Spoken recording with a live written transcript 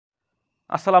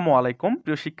আসসালামু আলাইকুম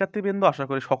প্রিয় শিক্ষার্থীবৃন্দ, আশা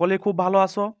করি সকলেই খুব ভালো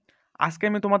আছো। আজকে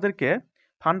আমি তোমাদেরকে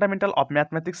ফান্ডামেন্টাল অফ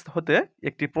ম্যাথমেটিক্স হতে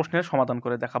একটি প্রশ্নের সমাধান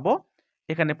করে দেখাবো।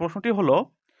 এখানে প্রশ্নটি হলো,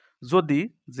 যদি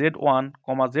Z1,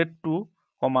 Z2,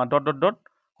 dot dot dot,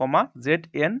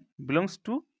 Zn belongs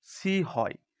to C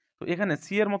হয়। তো এখানে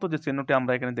সি এর মতো যে চিহ্নটি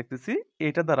আমরা এখানে দেখতেছি,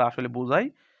 এটা দ্বারা আসলে বোঝায়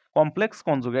কমপ্লেক্স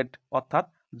কনজুগেট অর্থাৎ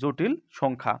জটিল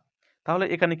সংখ্যা। তাহলে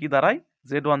এখানে কি দাঁড়ায়?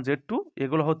 Z1, Z2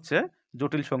 এগুলো হচ্ছে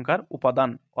জটিল সংখ্যার উপাদান,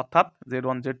 অর্থাৎ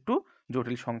Z1, Z2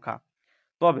 জটিল সংখ্যা।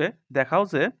 তবে দেখাও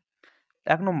যে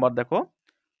 1 নম্বর দেখো,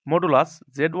 modulus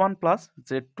Z1 plus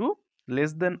Z2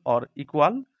 less than or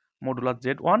equal modulus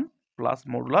Z1 plus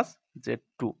modulus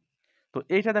Z2। তো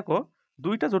এইটা দেখো,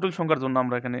 দুইটা জটিল সংখ্যার জন্য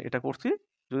আমরা এখানে এটা করছি।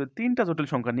 যদি তিনটা জটিল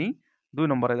সংখ্যা নিই, 2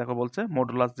 নম্বরে দেখো বলছে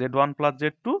modulus Z1 plus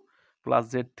Z2 plus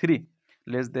Z3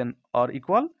 less than or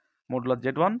equal modulus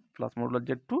Z1 plus modulus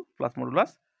Z2 plus modulus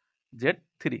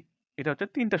Z3। এটা হচ্ছে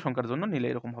তিনটা সংখ্যার জন্য নিলে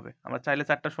এরকম হবে। আমরা চাইলে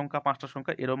 4টা সংখ্যা 5টা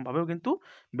সংখ্যা এরকম ভাবেও কিন্তু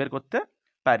বের করতে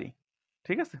পারি।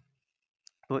 ঠিক আছে?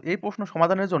 তো এই প্রশ্ন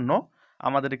সমাধানের জন্য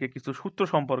আমাদেরকে কিছু সূত্র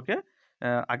সম্পর্কে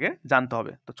আগে জানতে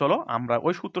হবে। তো চলো আমরা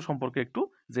ওই সূত্র সম্পর্কে একটু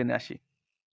জেনে আসি।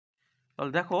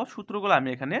 তাহলে দেখো, সূত্রগুলো আমি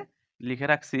এখানে লিখে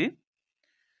রাখছি।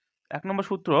 1 নম্বর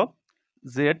সূত্র,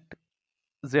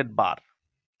 z বার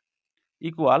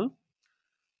ইকুয়াল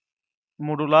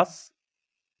মডুলাস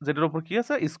Z এর উপর কি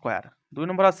আছে? স্কোয়ার। 2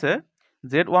 নম্বর আছে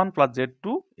Z1 প্লাস Z2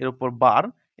 এর উপর বার।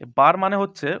 বার মানে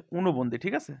হচ্ছে অনুবন্ধী,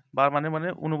 ঠিক আছে? বার মানে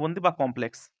অনুবন্ধী বা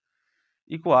কমপ্লেক্স।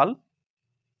 ইকুয়াল,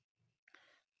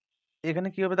 এখানে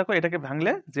কি হবে দেখো, এটাকে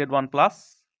ভাঙলে Z1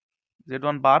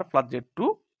 বার প্লাস Z2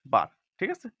 বার। ঠিক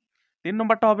আছে? 3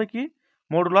 নম্বরটা হবে কি?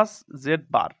 মডুলাস Z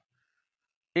বার।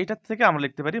 এইটার থেকে আমরা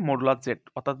লিখতে পারি মডুলাস Z,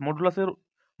 অর্থাৎ মডুলাসের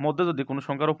মধ্যে যদি কোনো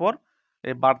সংখ্যার উপর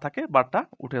বার থাকে, বারটা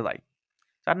উঠে যায়।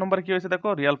 4 নম্বরে কি হয়েছে দেখো,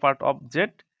 real part of Z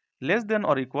less than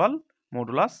or equal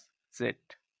modulus Z।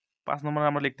 5 নম্বরে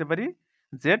আমরা লিখতে পারি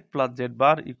Z plus Z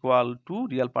bar equal to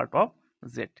real part of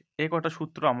Z। এই কয়টা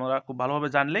সূত্র আমরা খুব ভালোভাবে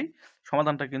জানলেই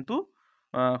সমাধানটা কিন্তু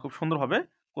খুব সুন্দরভাবে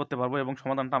করতে পারবো এবং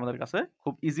সমাধানটা আমাদের কাছে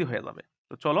খুব ইজি হয়ে যাবে।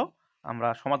 তো চলো আমরা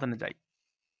সমাধানে যাই।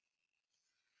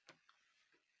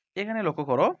 এখানে লক্ষ্য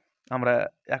করো, আমরা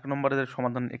 1 নম্বরের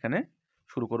সমাধান এখানে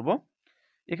শুরু করব।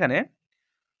 এখানে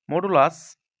modulus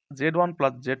Z1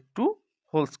 plus Z2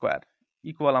 whole square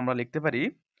equal আমরা লিখতে পারি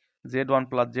Z1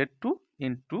 plus Z2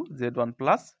 into Z1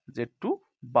 plus Z2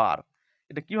 বার।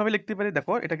 এটা কিভাবে লিখতে পারি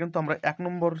দেখো, এটা কিন্তু আমরা 1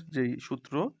 নম্বর যেই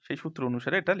সূত্র, সেই সূত্র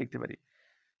অনুসারে এটা লিখতে পারি।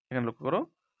 এখানে লক্ষ্য করো,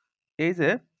 এই যে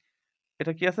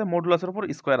এটা কি আছে? মডুলাসের উপর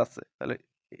স্কোয়ার আছে। তাহলে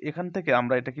এখান থেকে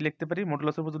আমরা এটা কি লিখতে পারি?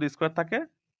 মডুলাসের উপর যদি স্কোয়ার থাকে,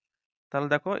 তাহলে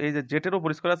দেখো এই যে জেটের উপর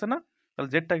স্কোয়ার আছে না, তাহলে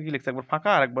জেডটাকে কি লিখছে? একবার ফাঁকা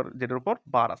আর একবার জেটের উপর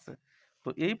বার আছে। তো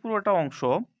এই পুরোটা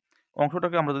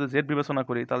অংশটাকে আমরা যদি জেড বিবেচনা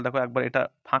করি, তাহলে দেখো একবার এটা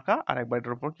ফাঁকা আর একবার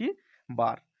এটার উপর কি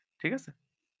বার। ঠিক আছে?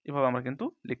 এভাবে আমরা কিন্তু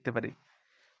লিখতে পারি।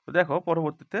 তো দেখো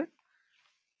পরবর্তীতে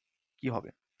কি হবে।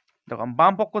 দেখো আমি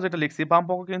বাম পক্ষ যেটা লিখছি, বাম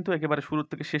পক্ষ কিন্তু একেবারে শুরু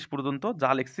থেকে শেষ পর্যন্ত যা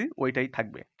লিখছি ওইটাই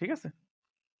থাকবে। ঠিক আছে?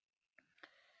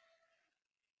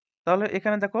 তাহলে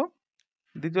এখানে দেখো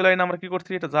দ্বিতীয় লাইনে আমরা কি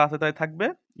করছি, এটা যা আছে তাই থাকবে,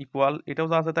 ইকুয়াল এটাও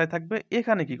যা আছে তাই থাকবে।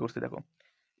 এখানে কি করছি দেখো,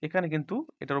 এখানে কিন্তু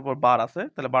এটার উপর বার আছে,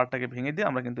 তাহলে বারটাকে ভেঙে দিয়ে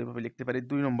আমরা কিন্তু এভাবে লিখতে পারি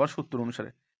 2 নম্বর সূত্র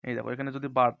অনুসারে। এই দেখো, এখানে যদি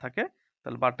বার থাকে,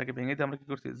 তাহলে বারটাকে ভেঙে দিয়ে আমরা কি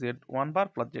করছি? Z1 bar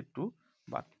plus Z2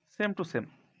 bar, same to same.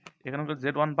 এখানে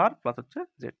Z1 বার প্লাস হচ্ছে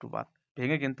Z2 বার,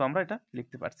 ভেঙে কিন্তু আমরা এটা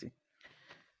লিখতে পারছি।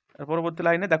 আর পরবর্তী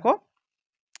লাইনে দেখো,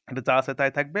 এটা যা আছে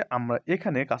তাই থাকবে। আমরা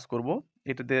এখানে কাজ করব,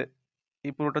 এটা দিয়ে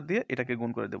এই পুরোটা দিয়ে এটাকে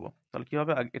গুণ করে দেবো। তাহলে কি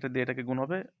হবে? এটা দিয়ে এটাকে গুণ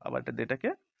হবে, আবার এটা দিয়ে এটাকে,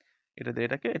 এটা দিয়ে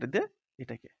এটাকে, এটা দিয়ে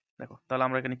এটাকে। দেখো তাহলে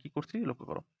আমরা এখানে কি করছি লক্ষ্য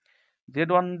করো,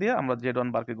 Z1 দিয়ে আমরা Z1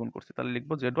 বারকে গুণ করছি, তাহলে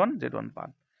লিখবো Z1 বার।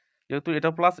 যেহেতু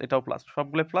এটাও প্লাস এটাও প্লাস,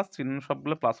 সবগুলো প্লাস, চিহ্ন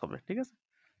সবগুলো প্লাস হবে। ঠিক আছে?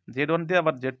 Z1 দিয়ে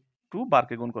আবার Z2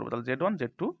 বারকে গুণ করবো, তাহলে Z1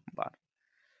 Z2 বার।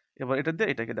 এবার এটা দিয়ে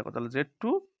এটাকে দেখো, তাহলে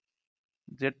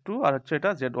Z2 আর হচ্ছে এটা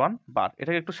Z1 বার।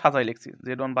 এটাকে একটু সাজাই লিখছি,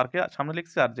 Z1 বারকে সামনে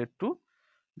লিখছি আর Z2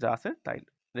 যা আছে তাই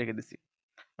রেখে দিছি।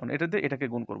 কারণ এটা দিয়ে এটাকে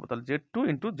গুণ করবো, তাহলে Z2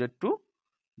 ইন্টু Z2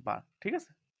 বার। ঠিক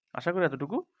আছে? আশা করি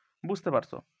এতটুকু বুঝতে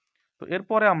পারছো। তো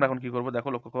এরপরে আমরা এখন কি করবো দেখো,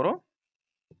 লক্ষ্য করো,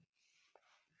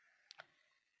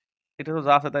 এটা তো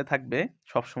যা আছে তাই থাকবে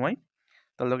সব সময়।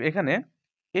 তাহলে এখানে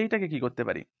এইটাকে কি করতে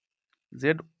পারি?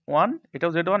 Z1,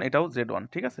 এটাও Z1 এটাও Z1।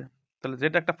 ঠিক আছে? তাহলে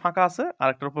যেটা একটা ফাঁকা আছে আর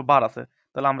একটার উপর বার আছে,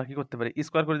 তাহলে আমরা কি করতে পারি?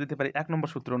 স্কোয়ার করে দিতে পারি 1 নম্বর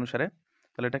সূত্র অনুসারে।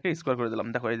 তাহলে এটাকে স্কোয়ার করে দিলাম।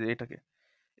 দেখো এই যে এটাকে,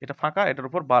 এটা ফাঁকা, এটার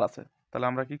উপর বার আছে, তাহলে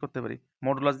আমরা কি করতে পারি?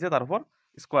 মডুলাস দিয়ে তার উপর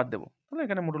স্কোয়ার দেবো। তাহলে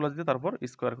এখানে মডুলাস দিয়ে তার উপর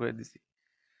স্কোয়ার করে দিছি।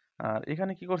 আর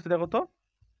এখানে কি করছি দেখো তো,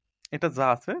 এটা যা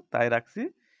আছে তাই রাখছি।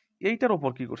 এইটার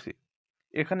উপর কি করছি?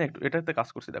 এখানে একটু এটাতে কাজ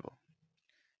করছি। দেখো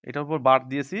এটার উপর বার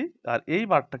দিয়েছি আর এই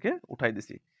বারটাকে উঠাই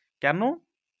দিছি। কেন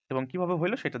এবং কিভাবে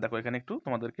হইলো সেটা দেখো, এখানে একটু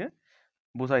তোমাদেরকে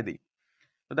বুঝাই দিই।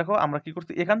 তো দেখো আমরা কি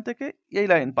করছি, এখান থেকে এই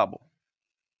লাইন পাবো।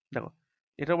 দেখো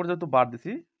এটার উপর যেহেতু বার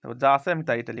দিছি, দেখো যা আছে আমি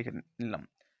তাই এটা লিখে নিলাম।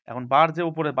 এখন বার যে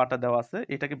উপরে বারটা দেওয়া আছে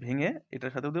এটাকে ভেঙে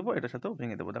এটার সাথেও দেবো, এটার সাথেও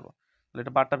ভেঙে দেবো। দেখো তাহলে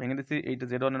এটা বারটা ভেঙে দিচ্ছি, এইটা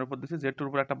Z1 এর উপর দিচ্ছি, Z2 এর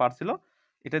উপর একটা বার ছিল,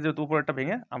 এটা যেহেতু উপর একটা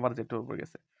ভেঙে আবার Z2 এর উপর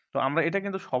গেছে। তো আমরা এটা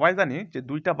কিন্তু সবাই জানি যে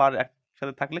দুইটা বার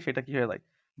একসাথে থাকলে সেটা কি হয়ে যায়,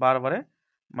 বারবারে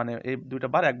মানে এই দুইটা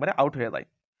বার একবারে আউট হয়ে যায়,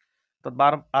 তো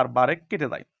বার আর বারে কেটে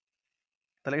যায়।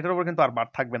 তাহলে এটার উপর কিন্তু আর বার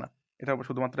থাকবে না, এটার উপর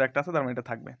শুধুমাত্র একটা আছে, তার মানে এটা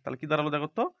থাকবে। তাহলে কি দাঁড়ালো দেখো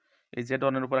তো, এই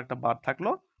Z1 এর উপর একটা বার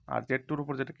থাকলো, আর Z2 এর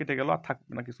উপর যেটা কেটে গেল আর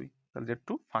থাকবে না কিছুই, তাহলে Z2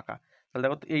 ফাঁকা। তাহলে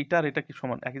দেখো তো এইটা আর এটা কি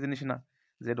সমান, একই জিনিসই না,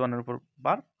 Z1 এর উপর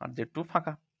বার আর Z2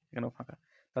 ফাঁকা, এখানেও ফাঁকা।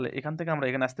 তাহলে এখান থেকে আমরা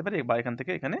এখানে আসতে পারি বা এখান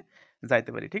থেকে এখানে যাইতে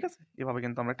পারি, ঠিক আছে? এভাবে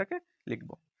কিন্তু আমরা এটাকে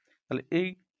লিখবো। তাহলে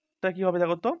এইটা কি হবে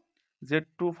দেখো তো,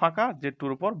 Z2 ফাঁকা, Z2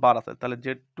 এর উপর বার আছে, তাহলে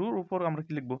Z2 এর উপর আমরা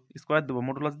কি লিখবো, স্কোয়ার দেবো,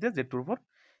 মডুলাস দিয়ে Z2 এর উপর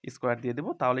স্কোয়ার দিয়ে দেবো,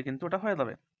 তাহলে কিন্তু ওটা হয়ে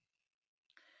যাবে।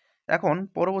 এখন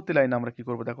পরবর্তী লাইনে আমরা কি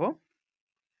করব দেখো,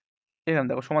 এখানে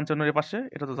দেখো সমান চিহ্নের এ পাশে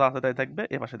এটা তো যা আছে তাই থাকবে,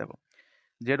 এ পাশে দেখো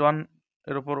Z1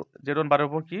 এর উপর, Z1 বারের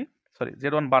উপর কি, সরি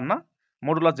Z1 বার না,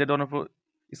 মডুলাস Z1 এর উপর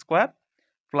স্কোয়ার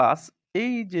প্লাস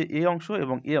এই যে এ অংশ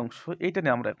এবং এ অংশ, এইটা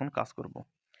নিয়ে আমরা এখন কাজ করব,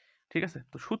 ঠিক আছে?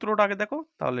 তো সূত্রটা আগে দেখো,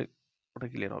 তাহলে ওটা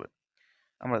ক্লিয়ার হবে।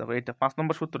 আমরা দেখো এটা 5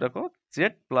 নম্বর সূত্র দেখো, Z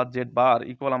প্লাস Z বার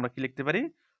ইকুয়াল আমরা কি লিখতে পারি,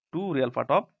 2 রিয়েল পার্ট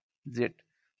অফ Z।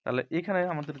 তাহলে এখানে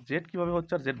আমাদের Z কিভাবে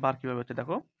হচ্ছে আর Z বার কিভাবে হচ্ছে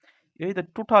দেখো, এই যে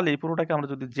টোটালি পুরোটাকে আমরা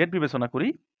যদি Z বিবেচনা করি,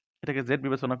 এটাকে Z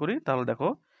বিবেচনা করি, তাহলে দেখো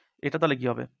এটা তাহলে কি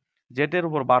হবে, Z এর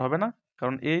উপর বার হবে না,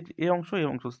 কারণ এই অংশ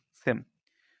সেম।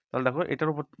 তাহলে দেখো এটার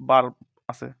উপর বার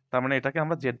আছে, তার মানে এটাকে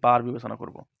আমরা Z বার বিবেচনা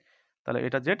করব। তাহলে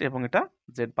এটা Z এবং এটা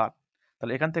Z বার।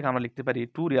 তাহলে এখান থেকে আমরা লিখতে পারি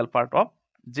 2 রিয়েল পার্ট অফ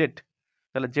Z।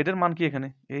 তাহলে Z এর মান কি এখানে,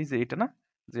 এই যে এটা না,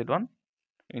 Z1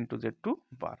 ইন্টু Z2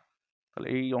 বার। তাহলে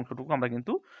এই অংশটুকু আমরা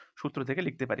কিন্তু সূত্র থেকে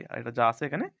লিখতে পারি, আর এটা যা আছে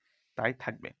এখানে তাই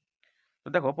থাকবে। তো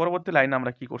দেখো পরবর্তী লাইনে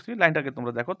আমরা কি করছি, লাইনটাকে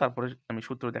তোমরা দেখো, তারপরে আমি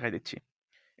সূত্র দেখাই দিচ্ছি।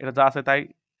 এটা যা আছে তাই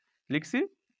লিখছি,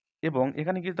 এবং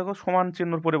এখানে কি দেখো সমান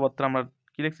চিহ্নর পরিবর্তে আমরা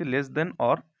কি লিখছি, লেস দেন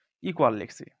অর ইকুয়াল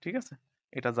লিখছি, ঠিক আছে?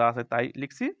 এটা যা আছে তাই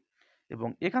লিখছি, এবং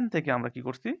এখান থেকে আমরা কি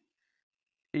করছি,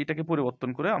 এইটাকে পরিবর্তন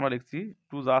করে আমরা লিখছি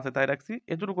 2 যা আছে তাই রাখছি,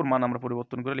 এতটুকুর মান আমরা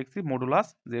পরিবর্তন করে লিখছি মডুলাস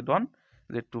Z1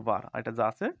 Z2 বার, আর এটা যা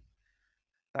আছে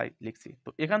তাই লিখছি। তো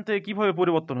এখান থেকে কিভাবে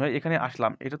পরিবর্তন হয় এখানে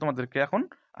আসলাম, এটা তোমাদেরকে এখন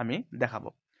আমি দেখাবো।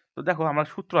 তো দেখো আমরা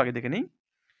সূত্র আগে দেখে নিই,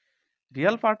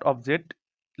 real part of Z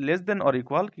less than or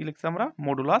equal কি লিখছি আমরা,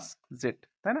 মডুলাস Z,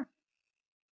 তাই না?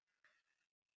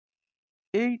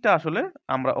 এইটা আসলে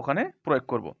আমরা ওখানে প্রয়োগ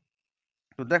করব।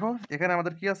 তো দেখো এখানে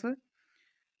আমাদের কি আছে,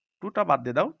 2টা বাদ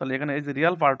দিয়ে দাও, তাহলে এখানে এই যে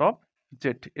রিয়েল পার্ট অফ Z,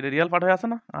 এটা রিয়েল পার্ট হয়ে আছে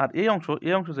না, আর এই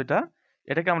অংশ যেটা,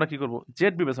 এটাকে আমরা কি করব, Z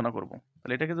বিবেচনা করব।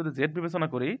 তাহলে এটাকে যদি Z বিবেচনা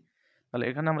করি, তাহলে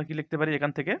এখানে আমরা কি লিখতে পারি,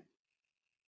 এখান থেকে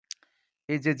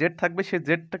এই যে Z থাকবে সেই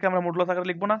জেডটাকে আমরা মডুলাস আকারে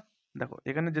লিখবো না, দেখো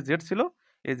এখানে যে Z ছিল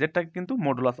এই জেডটাকে কিন্তু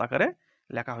মডুলাস আকারে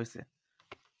লেখা হয়েছে,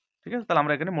 ঠিক আছে? তাহলে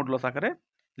আমরা এখানে মডুলাস আকারে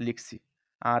লিখছি,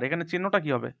 আর এখানে চিহ্নটা কি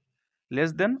হবে,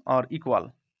 লেস দেন অর ইকুয়াল।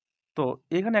 তো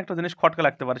এখানে একটা জিনিস খটকা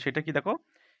লাগতে পারে, সেটা কি দেখো,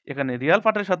 এখানে রিয়াল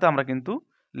পার্টের সাথে আমরা কিন্তু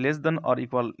লেস দেন অর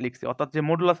ইকুয়াল লিখছি, অর্থাৎ যে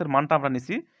মডুলাসের মানটা আমরা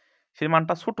নিছি সেই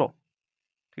মানটা ছোট,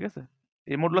 ঠিক আছে?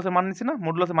 এই মডুলাসের মান নিছি না,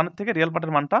 মডুলাসের মানের থেকে রিয়াল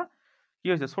পার্টের মানটা কি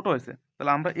হয়েছে, ছোট হয়েছে।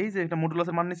 তাহলে আমরা এই যে এটা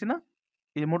মডুলাসের মান নিছি না,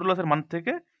 এই মডুলাসের মান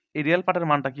থেকে এই রিয়েল পার্টের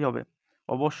মানটা কি হবে,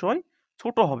 অবশ্যই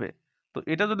ছোট হবে। তো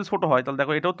এটা যদি ছোট হয় তাহলে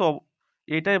দেখো এটাও তো,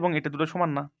 এটা এবং এটা দুটো সমান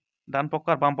না, ডান পক্ষ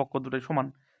আর বাম পক্ষ দুটোই সমান,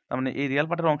 তার মানে এই রিয়েল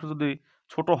পার্টের অংশ যদি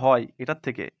ছোট হয় এটার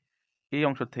থেকে, এই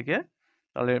অংশের থেকে,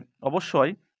 তাহলে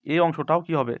অবশ্যই এই অংশটাও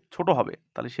কি হবে, ছোট হবে।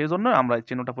 তাহলে সেই জন্য আমরা এই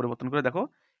চিহ্নটা পরিবর্তন করে দেখো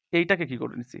এইটাকে কি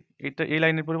করে নিচ্ছি, এইটা এই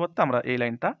লাইনের পরিবর্তে আমরা এই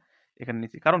লাইনটা এখানে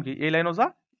নিচ্ছি, কারণ কি এই লাইনও যা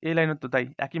এই লাইনের তো তাই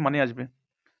একই মানে আসবে।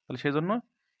 তাহলে সেই জন্য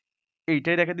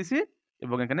এইটাই রেখে দিছি,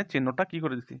 এবং এখানে চিহ্নটা কি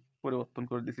করে দিছি, পরিবর্তন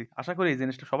করে দিছি। আশা করি এই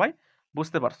জিনিসটা সবাই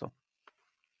বুঝতে পারছো।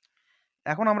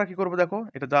 এখন আমরা কি করব দেখো,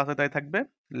 এটা যা আছে তাই থাকবে,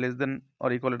 লেস দেন অর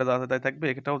ইকুয়াল এটা যা আছে তাই থাকবে,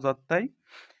 এটাও যা তাই,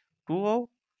 2 ও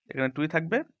এখানে 2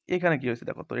 থাকবে। এখানে কি হয়েছে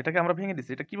দেখো, তো এটাকে আমরা ভেঙে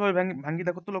দিছি, এটা কিভাবে ভাঙি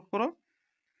দেখো তো, লক্ষ্য করো,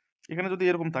 এখানে যদি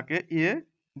এরকম থাকে এ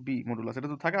বি মডুলাস, এটা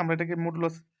তো থাকে, আমরা এটাকে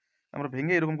মডুলাস আমরা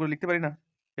ভেঙে এরকম করে লিখতে পারি না,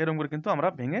 এরকম করে কিন্তু আমরা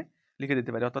ভেঙে লিখে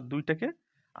দিতে পারি, অর্থাৎ দুইটাকে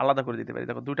আলাদা করে দিতে পারি।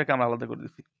 দেখো দুইটাকে আমরা আলাদা করে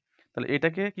দিচ্ছি, তাহলে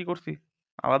এটাকে কি করছি,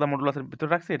 আলাদা মডুলাসের ভিতরে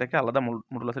রাখছি, এটাকে আলাদা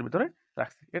মডুলাসের ভিতরে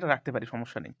রাখছি, এটা রাখতে পারি,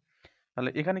 সমস্যা নেই। তাহলে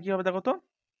এখানে কি হবে দেখো তো,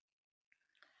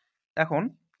 এখন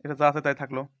এটা যা আছে তাই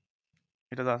থাকলো,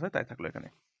 এটা যা আছে তাই থাকলো এখানে।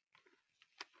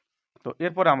 তো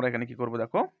এরপরে আমরা এখানে কি করব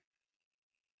দেখো,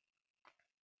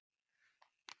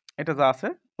 এটা যা আছে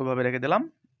ওইভাবে রেখে দিলাম,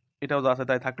 এটাও যা আছে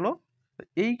তাই থাকলো।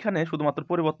 এইখানে শুধুমাত্র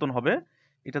পরিবর্তন হবে,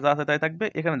 এটা যা আছে তাই থাকবে।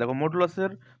 এখানে দেখো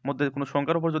মডুলাসের মধ্যে কোনো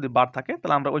সংখ্যার উপর যদি বার থাকে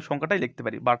তাহলে আমরা ওই সংখ্যাটাই লিখতে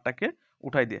পারি, বারটাকে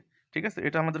উঠাই দিয়ে, ঠিক আছে?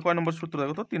 এটা আমাদের কয় নম্বর সূত্র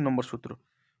দেখো তো, 3 নম্বর সূত্র।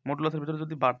 মডুলাসের ভিতরে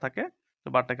যদি বার থাকে তো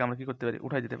বারটাকে আমরা কি করতে পারি,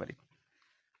 উঠাই দিতে পারি।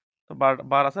 তো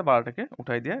বার আছে, বারটাকে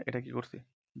উঠাই দিয়ে এটা কি করছি,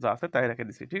 যা আছে তাই রেখে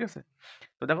দিছি, ঠিক আছে।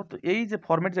 তো দেখো তো এই যে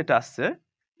ফরম্যাট যেটা আসছে,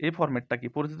 এই ফরম্যাটটা কি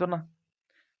পরিচিত না?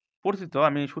 পরিচিত।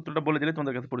 আমি সূত্রটা বলে দিলে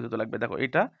তোমাদের কাছে পরিচিত লাগবে। দেখো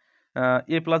এটা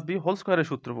এ প্লাস বি হোল স্কোয়ারের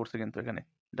সূত্র পড়ছে কিন্তু এখানে।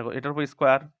 দেখো এটার উপর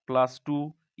square plus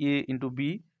 2a into B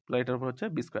plus এটার উপর হচ্ছে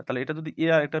বি স্কোয়ার। তাহলে এটা যদি এ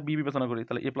আর এটা বি বিবেচনা করি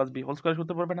তাহলে এ প্লাস বি হোল স্কোয়ারের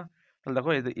সূত্র পড়বে না? তাহলে দেখো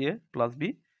এই যে এ প্লাস বি,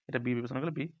 এটা বি বিবেচনা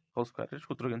করলে বি হোল স্কোয়ারের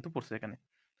সূত্র কিন্তু পড়ছে এখানে।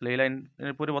 তাহলে এই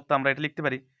লাইনের পরিবর্তে আমরা এটা লিখতে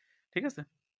পারি, ঠিক আছে।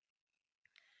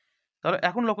 তাহলে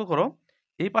এখন লক্ষ্য করো,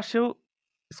 এই পাশেও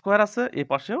স্কোয়ার আছে, এই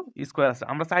পাশেও স্কোয়ার আছে।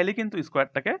 আমরা চাইলে কিন্তু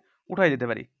স্কোয়ারটাকে উঠাই দিতে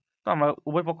পারি। তো আমরা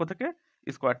উভয় পক্ষ থেকে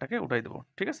স্কোয়ারটাকে উঠাই দেবো,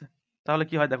 ঠিক আছে। তাহলে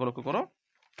কি হয় দেখো, লক্ষ্য করো,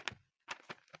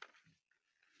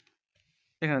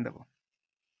 এখানে দেখো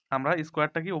আমরা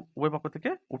স্কোয়ারটাকে উভয় পক্ষ থেকে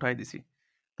উঠাই দিছি।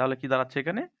 তাহলে কি দাঁড়াচ্ছে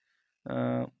এখানে,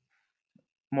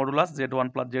 modulus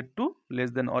Z1+Z2 less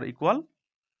than or equal,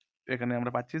 এখানে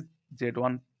আমরা পাচ্ছি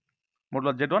Z1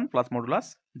 modulus Z1 plus modulus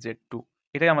Z2।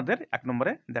 এটাই আমাদের 1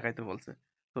 নম্বরে দেখাইতে বলছে।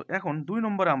 তো এখন 2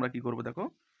 নম্বরে আমরা কি করব দেখো,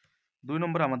 2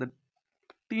 নম্বরে আমাদের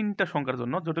 3টা সংখ্যার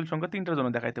জন্য, জটিল সংখ্যা 3টার জন্য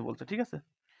দেখাইতে বলছে, ঠিক আছে।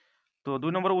 তো 2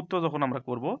 নম্বরের উত্তর যখন আমরা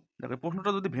করব, দেখো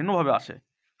প্রশ্নটা যদি ভিন্নভাবে আসে,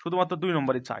 শুধুমাত্র 2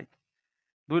 নম্বরই চাই,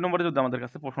 2 নম্বরে যদি আমাদের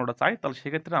কাছে প্রশ্নটা চাই, তাহলে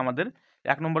সেক্ষেত্রে আমাদের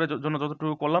 1 নম্বরের জন্য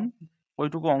যতটুকু করলাম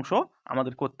ওইটুকু অংশ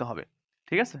আমাদের করতে হবে,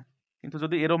 ঠিক আছে। কিন্তু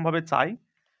যদি এরমভাবে চাই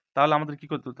তাহলে আমাদের কি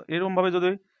করতে হতো, এরমভাবে যদি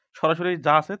সরাসরি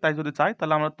যা আছে তাই যদি চাই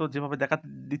তাহলে আমরা তো যেভাবে দেখা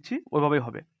দিচ্ছি ওইভাবেই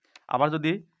হবে। আবার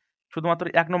যদি শুধুমাত্র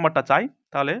 1 নম্বরটা চাই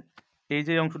তাহলে এই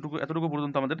যে অংশটুকু এতটুকু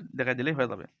পর্যন্ত আমাদের দেখা দিলেই হয়ে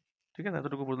যাবে, ঠিক আছে,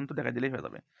 এতটুকু পর্যন্ত দেখা দিলেই হয়ে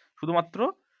যাবে। শুধুমাত্র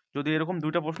যদি এরকম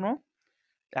 2টা প্রশ্ন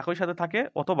একই সাথে থাকে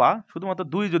অথবা শুধুমাত্র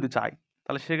 2 যদি চাই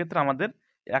তাহলে সেক্ষেত্রে আমাদের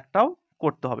একটাও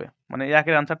করতে হবে, মানে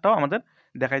একের আনসারটাও আমাদের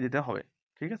দেখাই দিতে হবে,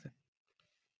 ঠিক আছে।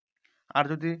 আর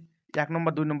যদি 1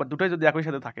 নম্বর 2 নম্বর দুটোই যদি একই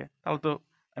সাথে থাকে তাহলে তো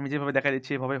আমি যেভাবে দেখাই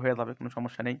দিচ্ছি এভাবে হয়ে যাবে, কোনো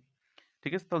সমস্যা নেই,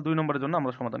 ঠিক আছে। তাহলে 2 নম্বরের জন্য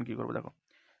আমরা সমাধান কি করবো দেখো,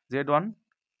 Z1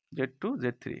 Z2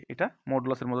 Z3 এটা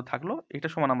মডুলাসের মধ্যে থাকলো, এটা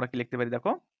সমান আমরা কি লিখতে পারি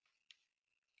দেখো,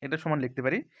 এটা সমান লিখতে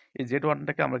পারি এই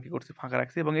Z1টাকে আমরা কি করছি ফাঁকা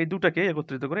রাখছি এবং এই দুটাকে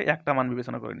একত্রিত করে একটা মান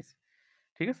বিবেচনা করে নিচ্ছি,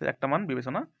 ঠিক আছে, একটা মান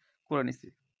বিবেচনা করে নিচ্ছি।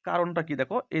 কারণটা কি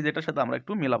দেখো, এই যেটার সাথে আমরা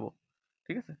একটু মিলাবো,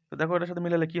 ঠিক আছে। তো দেখো এটার সাথে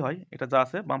মিলালে কি হয়, এটা যা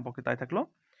আছে বাম পক্ষে তাই থাকলো।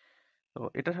 তো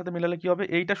এটার সাথে মিলালে কি হবে,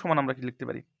 এইটা সমান আমরা কি লিখতে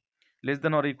পারি, লেস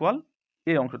দেন অর ইকুয়াল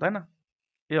এই অংশ, তাই না,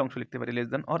 এই অংশ লিখতে পারি লেস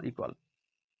দেন অর ইকুয়াল।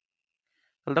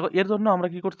 তাহলে দেখো এর জন্য আমরা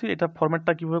কি করছি, এটা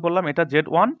ফরম্যাটটা কিভাবে করলাম, এটা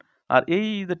Z1 আর এই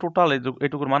যে টোটাল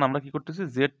এইটুকুর মান আমরা কি করতেছি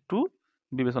Z2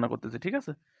 বিবেচনা করতেছি, ঠিক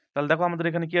আছে। তাহলে দেখো আমাদের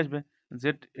এখানে কি আসবে,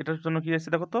 জেড এটার জন্য কি আসছে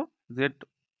দেখো তো,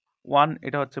 Z1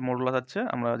 এটা হচ্ছে মডুলাস আছে,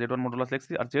 আমরা Z1 মডুলাস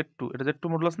লিখছি, আর Z2 এটা Z2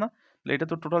 মডুলাস না, তাহলে এটা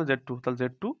তো টোটাল Z2, তাহলে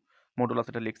Z2 মডুলাস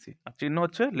এটা লিখছি, আর চিহ্ন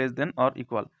হচ্ছে লেস দেন অর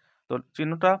ইকুয়াল। তো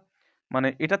চিহ্নটা মানে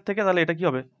এটার থেকে তাহলে এটা কি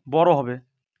হবে, বড় হবে,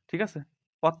 ঠিক আছে।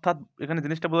 অর্থাৎ এখানে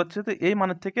জিনিসটা বোঝাচ্ছে যে এই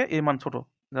মানের থেকে এই মান ছোট,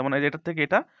 যেমন এটার থেকে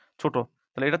এটা ছোট,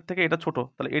 তাহলে এটার থেকে এটা ছোট,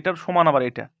 তাহলে এটার সমান আবার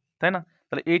এটা, তাই না।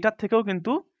 তাহলে এইটার থেকেও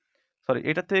কিন্তু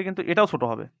এটার থেকে কিন্তু এটাও ছোট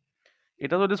হবে।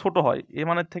 এটা যদি ছোট হয় এই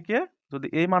মানের থেকে, যদি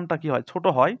এই মানটা কি হয় ছোট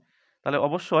হয়, তাহলে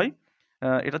অবশ্যই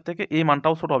এটার থেকে এই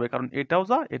মানটাও ছোট হবে, কারণ এটাও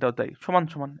যা এটাও তাই সমান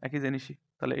সমান একই জিনিসই,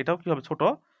 তাহলে এটাও কি হবে, ছোট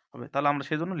হবে। তাহলে আমরা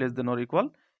সেই জন্য লেস দেন অর ইকুয়াল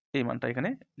এই মানটা এখানে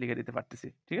লিখে দিতে পারতেছি,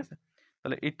 ঠিক আছে।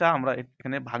 তাহলে এটা আমরা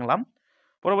এখানে ভাঙলাম।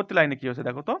 পরবর্তী লাইনে কি হচ্ছে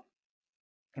দেখো তো,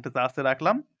 এটা যা আছে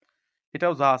রাখলাম,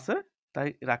 এটাও যা আছে তাই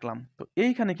রাখলাম। তো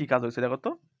এইখানে কি কাজ হয়েছে দেখো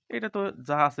তো, এটা তো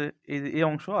যা আছে এই যে এই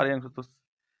অংশ আর এই অংশ তো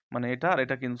মানে এটা আর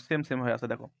এটা কিন্তু সেম সেম হয়ে আছে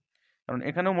দেখো, কারণ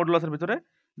এখানেও মডুলাসের ভিতরে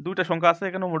 2টা সংখ্যা আছে,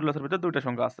 এখানেও মডুলাসের ভিতরে 2টা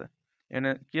সংখ্যা আছে। এখানে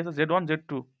কি আছে Z1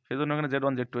 Z2, সেই জন্য এখানে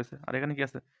Z1 Z2 আছে, আর এখানে কি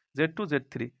আছে Z2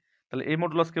 Z3। তাহলে এই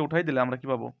মডুলাসকে উঠাই দিলে আমরা কি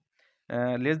পাবো,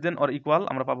 লেস দেন অর ইকুয়াল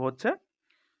আমরা পাবো হচ্ছে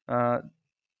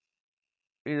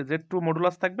এই Z2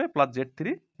 মডুলাস থাকবে প্লাস Z3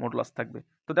 মডুলাস থাকবে।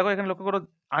 তো দেখো এখানে লক্ষ্য করো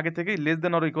আগে থেকেই লেস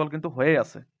দেন অর ইকুয়াল কিন্তু হয়ে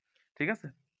আছে, ঠিক আছে।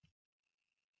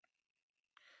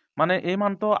 মানে এই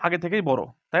মান তো আগে থেকেই বড়,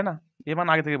 তাই না, এই মান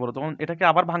আগে থেকে বড়, তখন এটাকে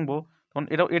আবার ভাঙবো তখন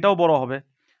এটাও বড় হবে,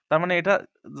 তার মানে এটা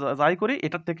যাই করি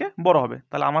এটার থেকে বড় হবে।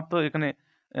 তাহলে আমার তো এখানে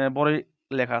বড়ই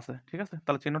লেখা আছে, ঠিক আছে।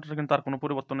 তাহলে চিহ্নটা কিন্তু আর কোনো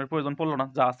পরিবর্তনের প্রয়োজন পড়লো না,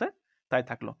 যা আছে তাই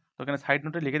থাকলো। তো এখানে সাইড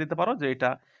নোটে লিখে দিতে পারো যে এটা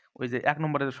ওই যে 1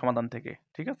 নম্বরের সমাধান থেকে,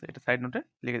 ঠিক আছে, এটা সাইড নোটে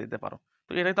লিখে দিতে পারো।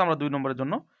 তো এটাই তো আমরা 2 নম্বরের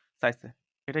জন্য চাইছে,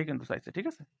 এটাই কিন্তু চাইছে, ঠিক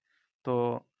আছে। তো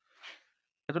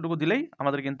এতটুকু দিলেই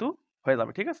আমাদের কিন্তু হয়ে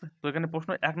যাবে, ঠিক আছে। তো এখানে প্রশ্ন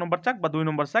 1 নম্বর চাক বা 2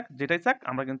 নম্বর চাক যেটাই চাক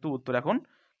আমরা কিন্তু উত্তর এখন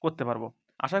করতে পারবো।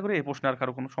 আশা করি এই প্রশ্নে আর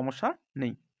কারো কোনো সমস্যা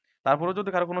নেই। তারপরেও যদি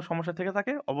কারো কোনো সমস্যা থেকে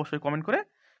থাকে অবশ্যই কমেন্ট করে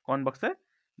কমেন্ট বক্সে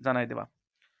জানাই দেবা।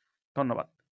 ধন্যবাদ।